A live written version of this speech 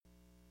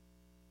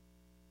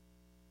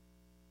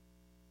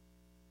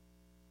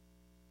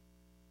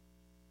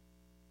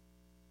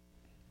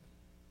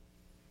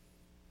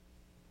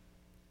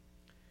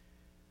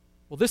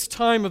Well, this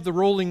time of the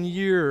rolling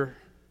year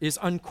is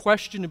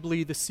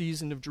unquestionably the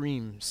season of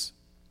dreams.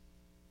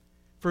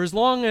 For as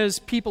long as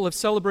people have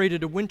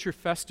celebrated a winter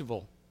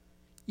festival,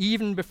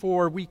 even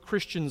before we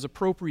Christians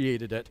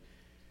appropriated it,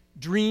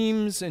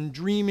 dreams and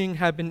dreaming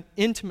have been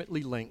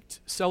intimately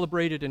linked,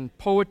 celebrated in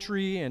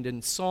poetry and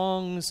in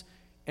songs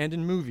and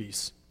in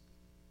movies.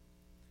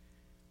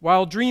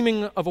 While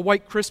dreaming of a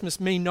white Christmas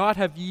may not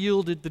have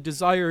yielded the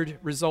desired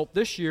result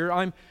this year,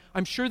 I'm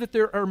sure that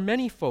there are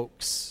many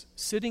folks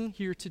sitting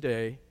here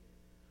today,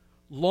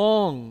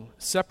 long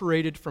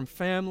separated from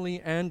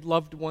family and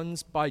loved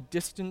ones by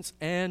distance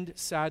and,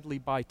 sadly,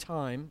 by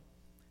time,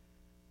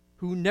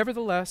 who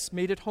nevertheless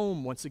made it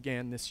home once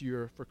again this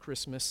year for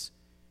Christmas,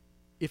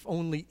 if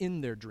only in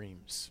their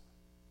dreams.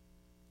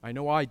 I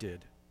know I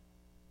did.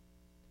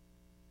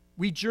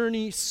 We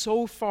journey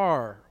so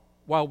far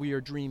while we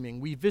are dreaming.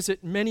 We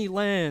visit many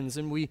lands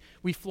and we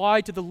fly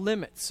to the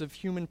limits of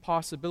human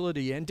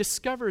possibility and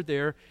discover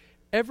there,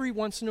 every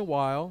once in a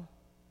while,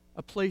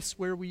 a place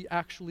where we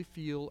actually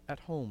feel at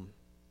home.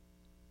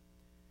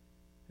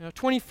 Now,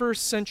 21st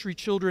century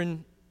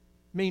children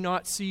may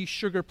not see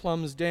sugar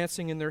plums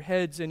dancing in their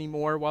heads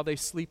anymore while they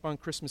sleep on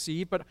Christmas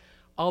Eve, but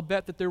I'll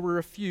bet that there were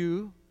a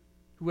few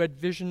who had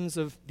visions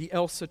of the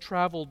Elsa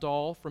travel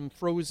doll from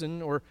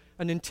Frozen or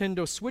a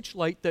Nintendo Switch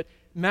Lite that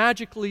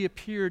magically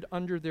appeared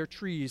under their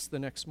trees the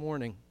next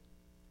morning.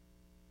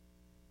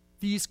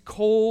 These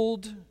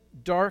cold,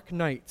 dark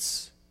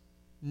nights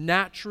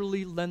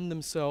naturally lend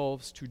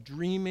themselves to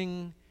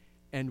dreaming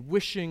and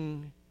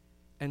wishing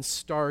and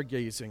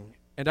stargazing.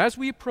 And as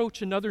we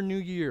approach another new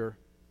year,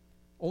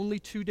 only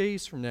 2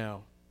 days from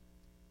now,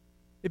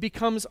 it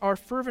becomes our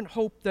fervent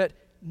hope that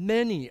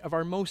many of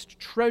our most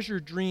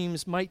treasured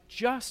dreams might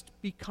just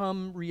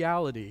become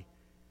reality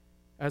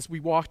as we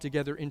walk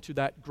together into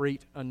that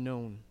great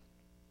unknown.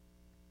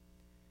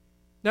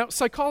 Now,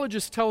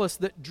 psychologists tell us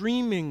that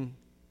dreaming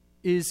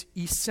is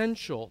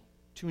essential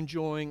to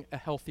enjoying a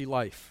healthy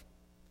life.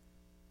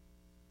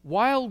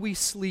 While we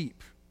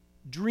sleep,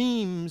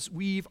 dreams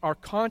weave our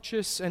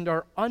conscious and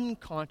our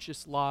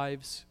unconscious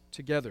lives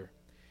together.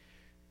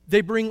 They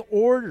bring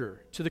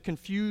order to the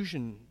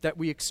confusion that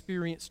we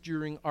experience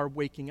during our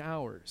waking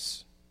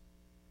hours.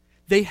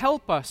 They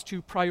help us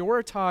to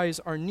prioritize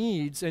our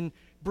needs and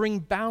bring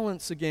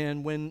balance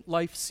again when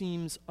life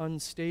seems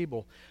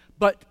unstable.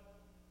 But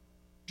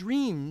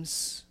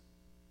dreams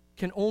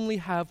can only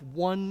have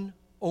one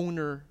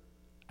owner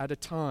at a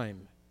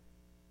time.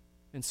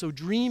 And so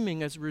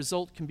dreaming, as a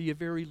result, can be a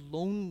very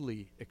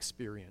lonely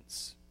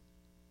experience.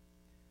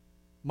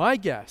 My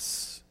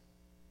guess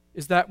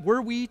is that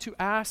were we to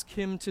ask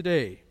him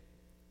today,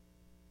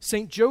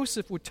 St.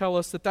 Joseph would tell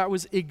us that that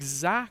was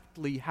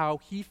exactly how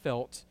he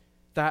felt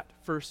that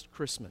first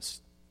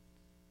Christmas.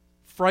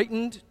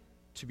 Frightened,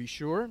 to be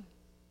sure,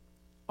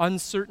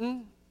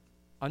 uncertain,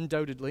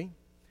 undoubtedly,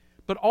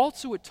 but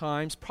also at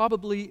times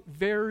probably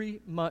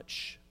very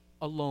much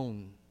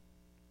alone,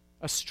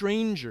 a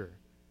stranger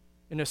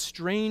in a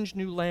strange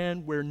new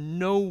land where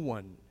no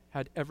one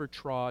had ever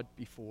trod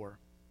before.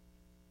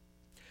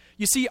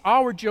 You see,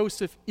 our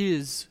Joseph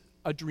is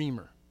a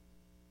dreamer.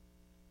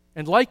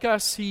 And like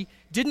us, he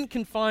didn't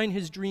confine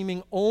his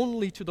dreaming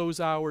only to those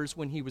hours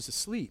when he was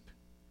asleep.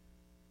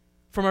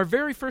 From our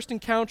very first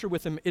encounter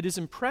with him, it is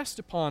impressed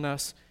upon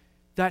us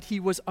that he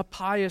was a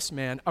pious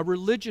man, a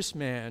religious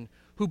man,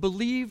 who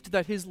believed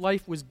that his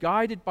life was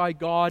guided by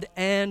God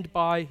and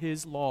by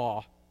his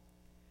law.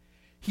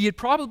 He had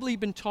probably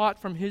been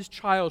taught from his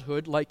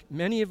childhood, like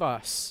many of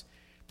us,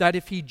 that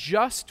if he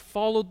just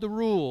followed the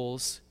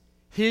rules,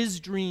 his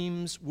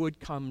dreams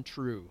would come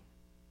true.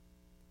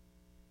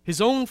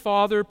 His own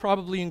father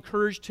probably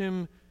encouraged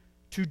him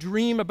to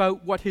dream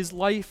about what his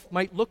life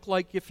might look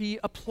like if he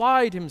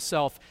applied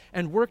himself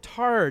and worked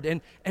hard.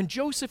 And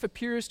Joseph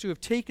appears to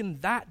have taken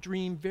that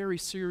dream very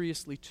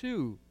seriously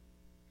too.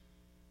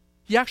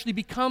 He actually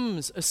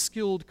becomes a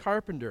skilled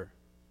carpenter,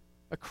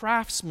 a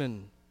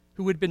craftsman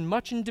who had been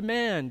much in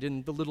demand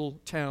in the little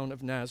town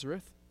of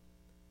Nazareth.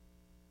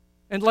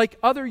 And like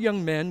other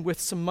young men with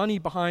some money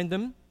behind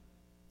them,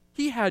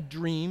 he had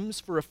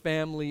dreams for a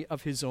family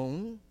of his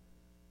own,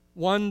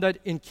 one that,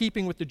 in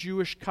keeping with the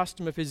Jewish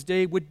custom of his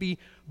day, would be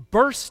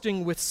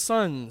bursting with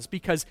sons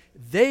because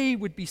they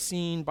would be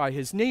seen by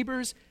his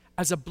neighbors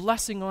as a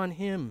blessing on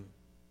him.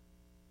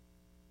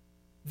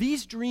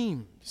 These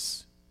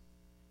dreams,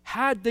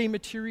 had they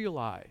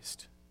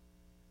materialized,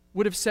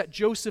 would have set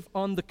Joseph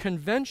on the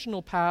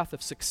conventional path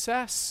of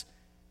success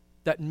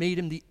that made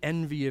him the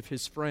envy of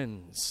his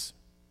friends.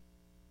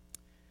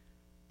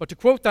 But to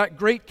quote that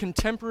great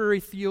contemporary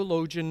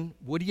theologian,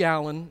 Woody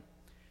Allen,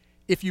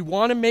 if you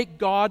want to make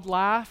God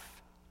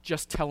laugh,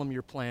 just tell him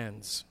your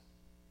plans.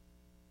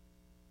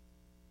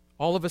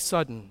 All of a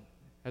sudden,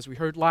 as we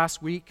heard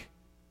last week,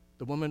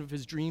 the woman of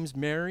his dreams,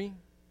 Mary,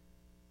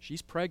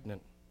 she's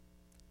pregnant.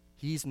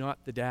 He's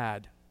not the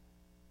dad.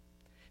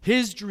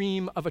 His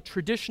dream of a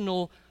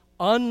traditional,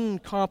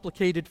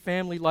 uncomplicated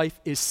family life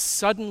is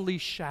suddenly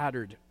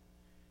shattered.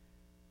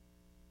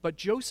 But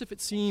Joseph,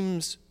 it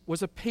seems,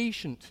 was a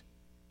patient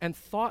and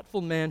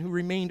thoughtful man who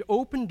remained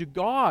open to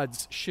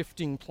God's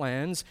shifting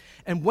plans.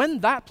 And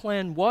when that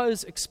plan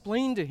was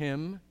explained to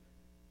him,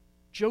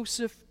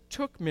 Joseph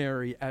took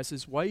Mary as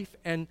his wife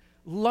and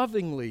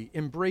lovingly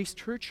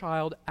embraced her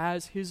child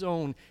as his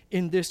own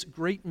in this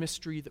great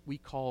mystery that we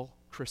call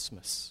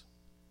Christmas.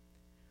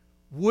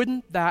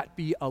 Wouldn't that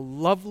be a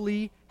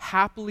lovely,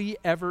 happily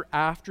ever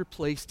after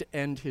place to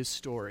end his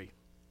story?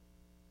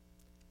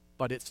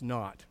 But it's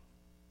not.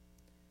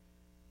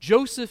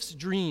 Joseph's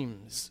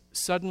dreams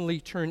suddenly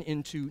turn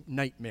into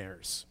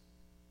nightmares.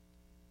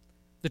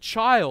 The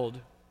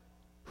child,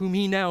 whom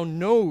he now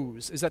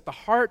knows is at the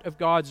heart of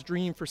God's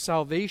dream for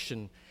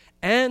salvation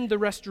and the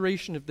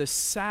restoration of this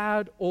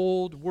sad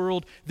old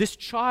world, this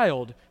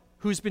child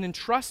who's been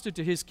entrusted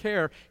to his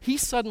care, he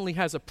suddenly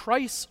has a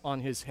price on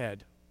his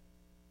head.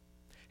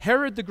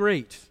 Herod the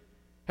Great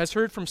has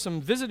heard from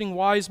some visiting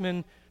wise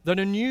men that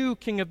a new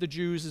king of the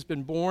Jews has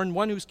been born,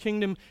 one whose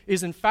kingdom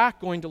is in fact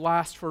going to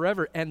last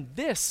forever. And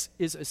this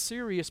is a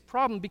serious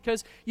problem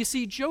because, you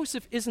see,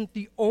 Joseph isn't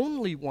the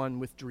only one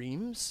with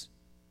dreams.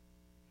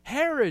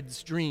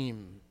 Herod's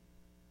dream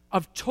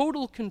of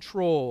total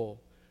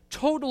control,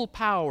 total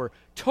power,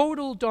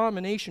 total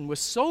domination was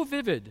so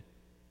vivid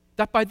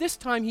that by this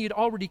time he had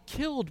already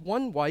killed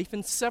one wife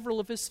and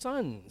several of his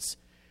sons,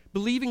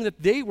 believing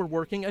that they were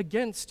working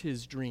against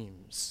his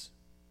dreams.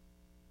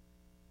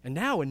 And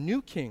now a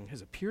new king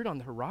has appeared on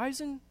the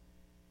horizon,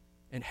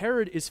 and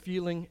Herod is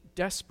feeling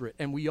desperate.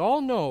 And we all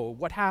know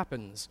what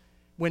happens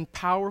when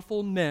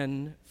powerful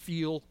men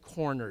feel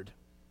cornered.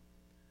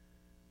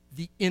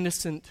 The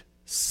innocent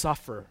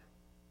suffer.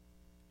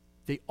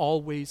 They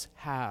always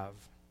have.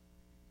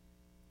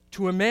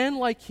 To a man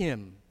like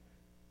him,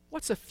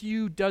 what's a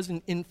few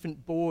dozen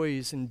infant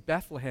boys in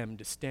Bethlehem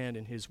to stand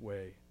in his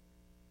way?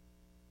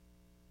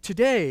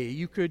 Today,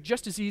 you could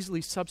just as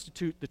easily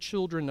substitute the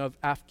children of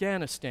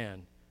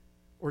Afghanistan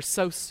or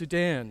South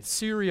Sudan,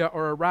 Syria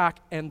or Iraq,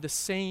 and the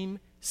same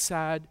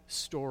sad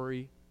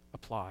story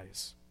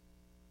applies.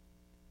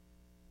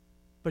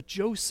 But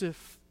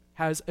Joseph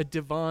has a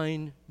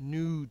divine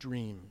new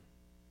dream.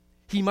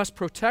 He must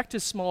protect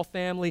his small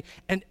family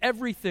and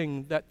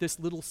everything that this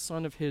little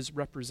son of his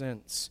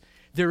represents.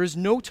 There is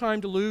no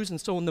time to lose, and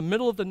so in the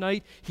middle of the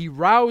night, he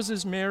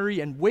rouses Mary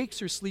and wakes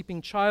her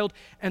sleeping child,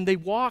 and they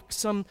walk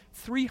some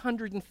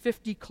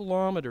 350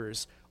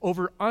 kilometers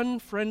over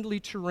unfriendly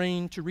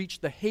terrain to reach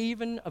the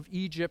haven of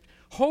Egypt,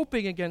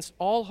 hoping against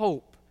all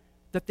hope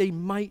that they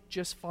might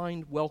just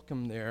find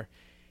welcome there.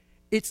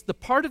 It's the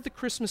part of the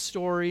Christmas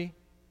story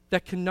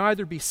that can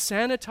neither be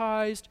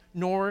sanitized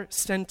nor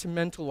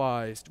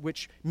sentimentalized,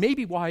 which may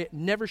be why it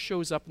never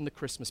shows up in the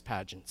Christmas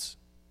pageants.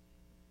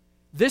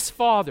 This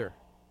father,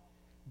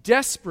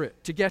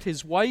 desperate to get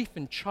his wife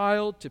and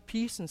child to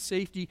peace and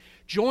safety,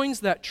 joins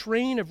that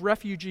train of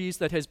refugees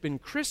that has been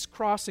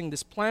crisscrossing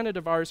this planet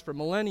of ours for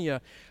millennia,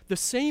 the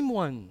same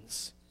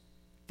ones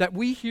that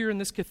we here in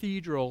this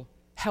cathedral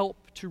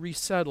help to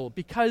resettle,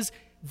 because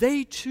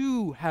they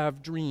too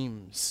have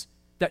dreams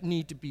that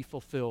need to be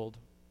fulfilled.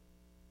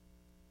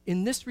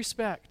 In this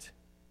respect,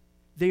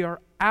 they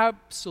are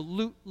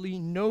absolutely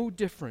no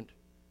different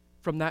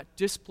from that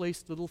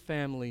displaced little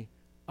family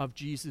of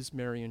Jesus,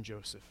 Mary, and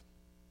Joseph.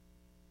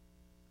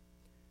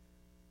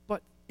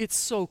 But it's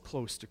so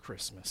close to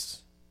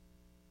Christmas.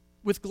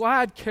 With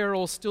glad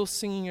carols still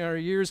singing in our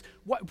ears,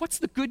 what's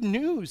the good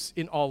news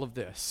in all of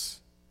this?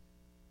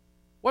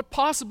 What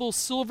possible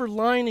silver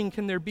lining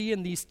can there be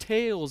in these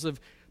tales of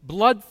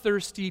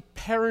bloodthirsty,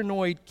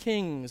 paranoid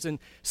kings and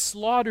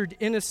slaughtered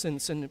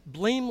innocents and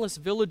blameless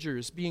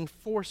villagers being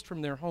forced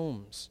from their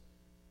homes?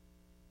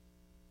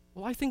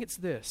 Well, I think it's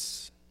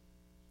this: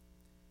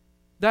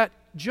 that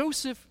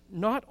Joseph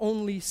not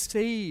only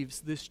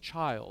saves this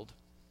child,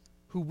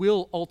 who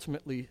will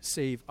ultimately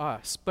save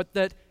us, but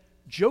that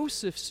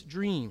Joseph's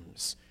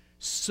dreams,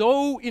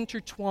 so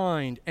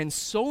intertwined and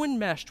so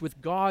enmeshed with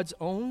God's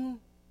own,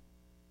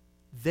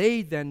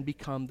 they then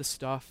become the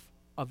stuff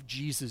of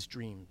Jesus'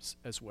 dreams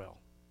as well.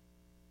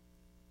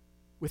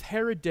 With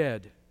Herod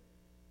dead,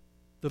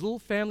 the little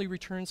family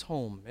returns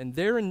home, and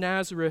there in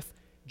Nazareth,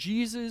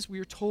 Jesus, we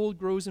are told,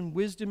 grows in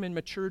wisdom and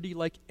maturity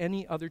like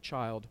any other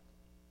child.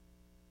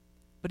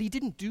 But he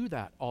didn't do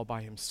that all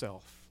by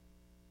himself.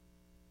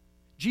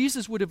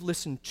 Jesus would have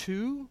listened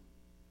to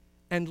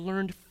and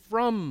learned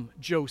from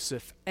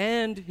Joseph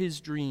and his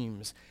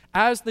dreams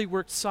as they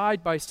worked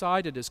side by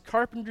side at his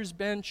carpenter's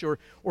bench,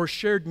 or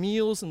shared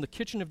meals in the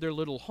kitchen of their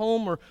little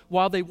home, or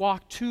while they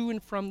walked to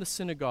and from the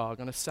synagogue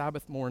on a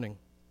Sabbath morning.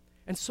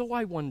 And so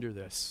I wonder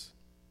this: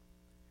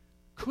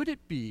 could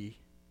it be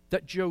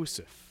that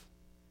Joseph,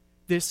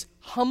 this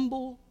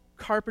humble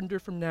carpenter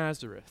from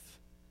Nazareth,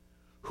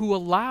 who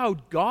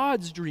allowed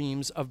God's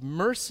dreams of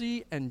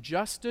mercy and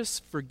justice,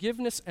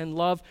 forgiveness and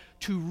love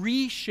to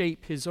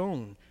reshape his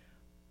own,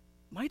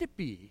 might it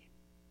be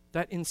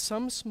that in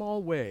some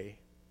small way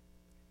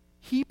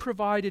he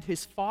provided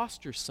his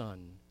foster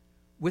son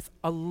with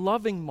a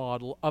loving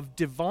model of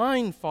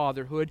divine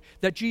fatherhood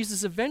that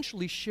Jesus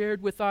eventually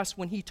shared with us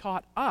when he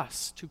taught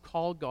us to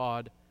call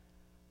God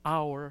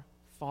our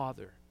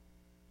Father?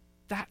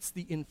 That's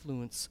the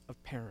influence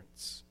of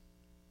parents.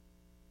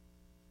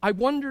 I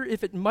wonder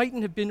if it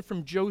mightn't have been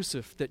from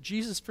Joseph that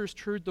Jesus first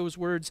heard those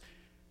words,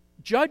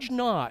 "Judge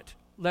not,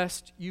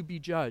 lest you be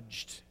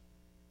judged,"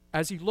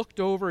 as he looked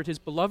over at his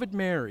beloved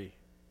Mary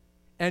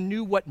and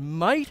knew what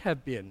might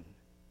have been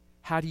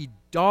had he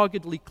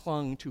doggedly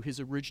clung to his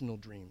original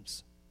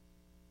dreams.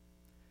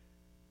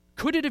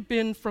 Could it have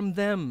been from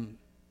them,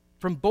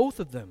 from both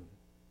of them,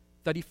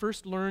 that he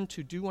first learned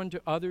to do unto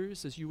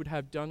others as you would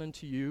have done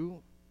unto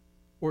you,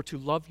 or to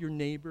love your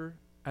neighbor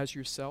as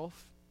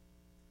yourself?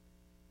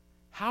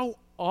 How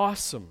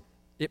awesome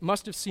it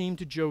must have seemed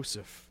to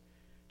Joseph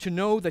to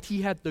know that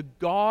he had the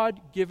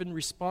God-given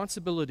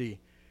responsibility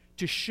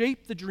to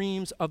shape the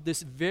dreams of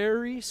this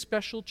very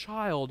special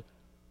child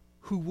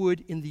who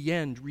would, in the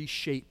end,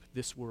 reshape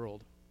this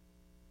world.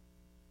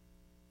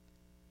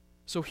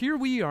 So here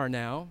we are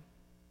now,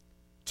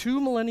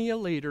 2 millennia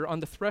later,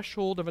 on the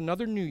threshold of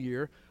another new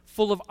year,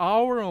 full of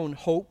our own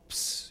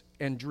hopes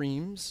and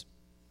dreams.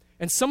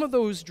 And some of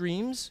those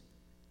dreams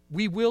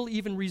we will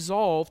even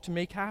resolve to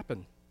make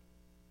happen.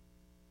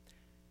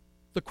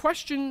 The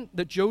question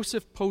that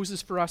Joseph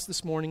poses for us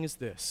this morning is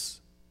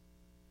this: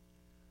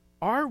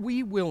 are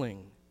we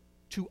willing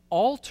to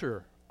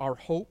alter our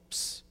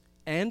hopes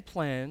and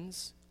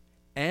plans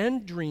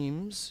and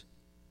dreams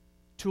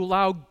to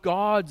allow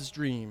God's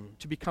dream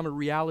to become a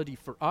reality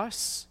for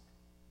us,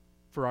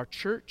 for our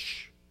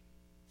church,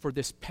 for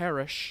this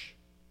parish,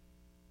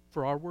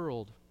 for our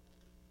world?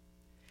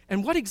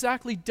 And what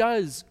exactly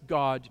does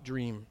God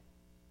dream?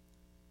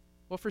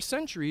 Well, for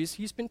centuries,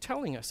 he's been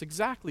telling us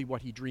exactly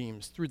what he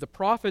dreams through the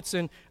prophets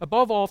and,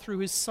 above all, through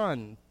his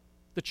son,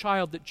 the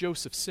child that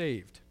Joseph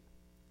saved.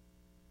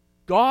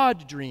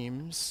 God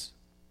dreams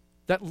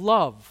that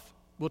love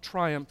will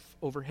triumph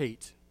over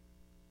hate,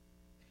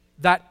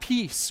 that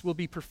peace will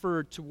be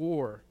preferred to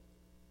war,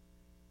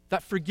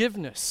 that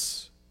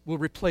forgiveness will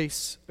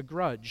replace a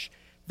grudge,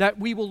 that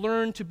we will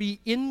learn to be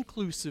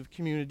inclusive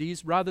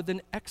communities rather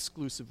than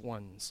exclusive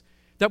ones,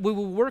 that we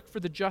will work for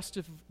the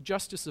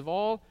justice of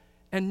all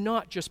and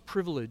not just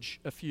privilege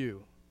a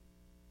few,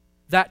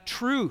 that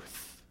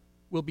truth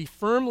will be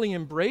firmly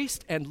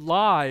embraced and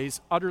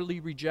lies utterly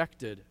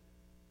rejected,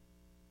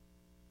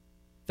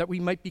 that we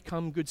might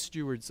become good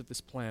stewards of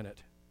this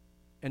planet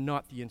and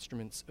not the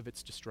instruments of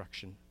its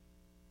destruction.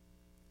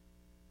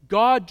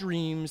 God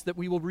dreams that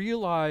we will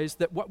realize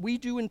that what we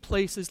do in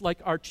places like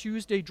our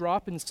Tuesday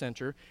drop-in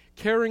center,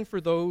 caring for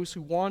those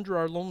who wander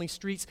our lonely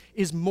streets,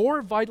 is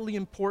more vitally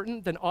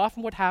important than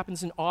often what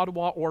happens in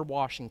Ottawa or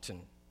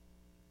Washington.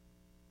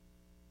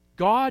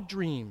 God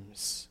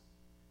dreams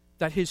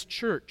that his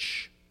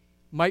church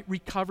might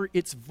recover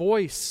its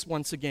voice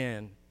once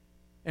again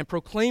and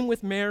proclaim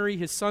with Mary,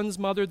 his son's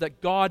mother,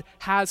 that God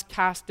has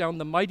cast down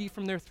the mighty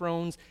from their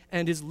thrones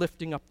and is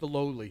lifting up the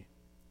lowly.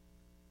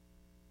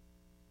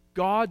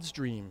 God's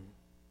dream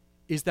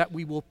is that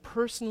we will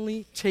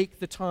personally take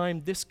the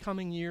time this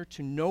coming year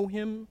to know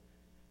him,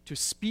 to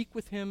speak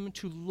with him,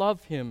 to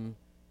love him,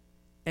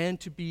 and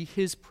to be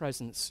his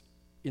presence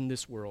in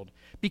this world.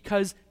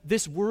 Because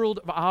this world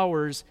of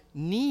ours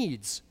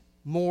needs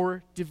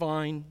more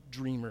divine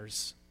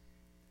dreamers,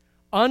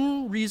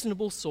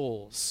 unreasonable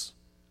souls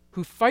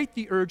who fight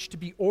the urge to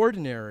be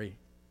ordinary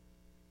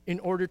in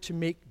order to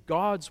make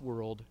God's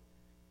world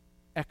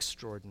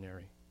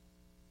extraordinary.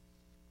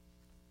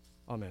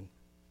 Amen.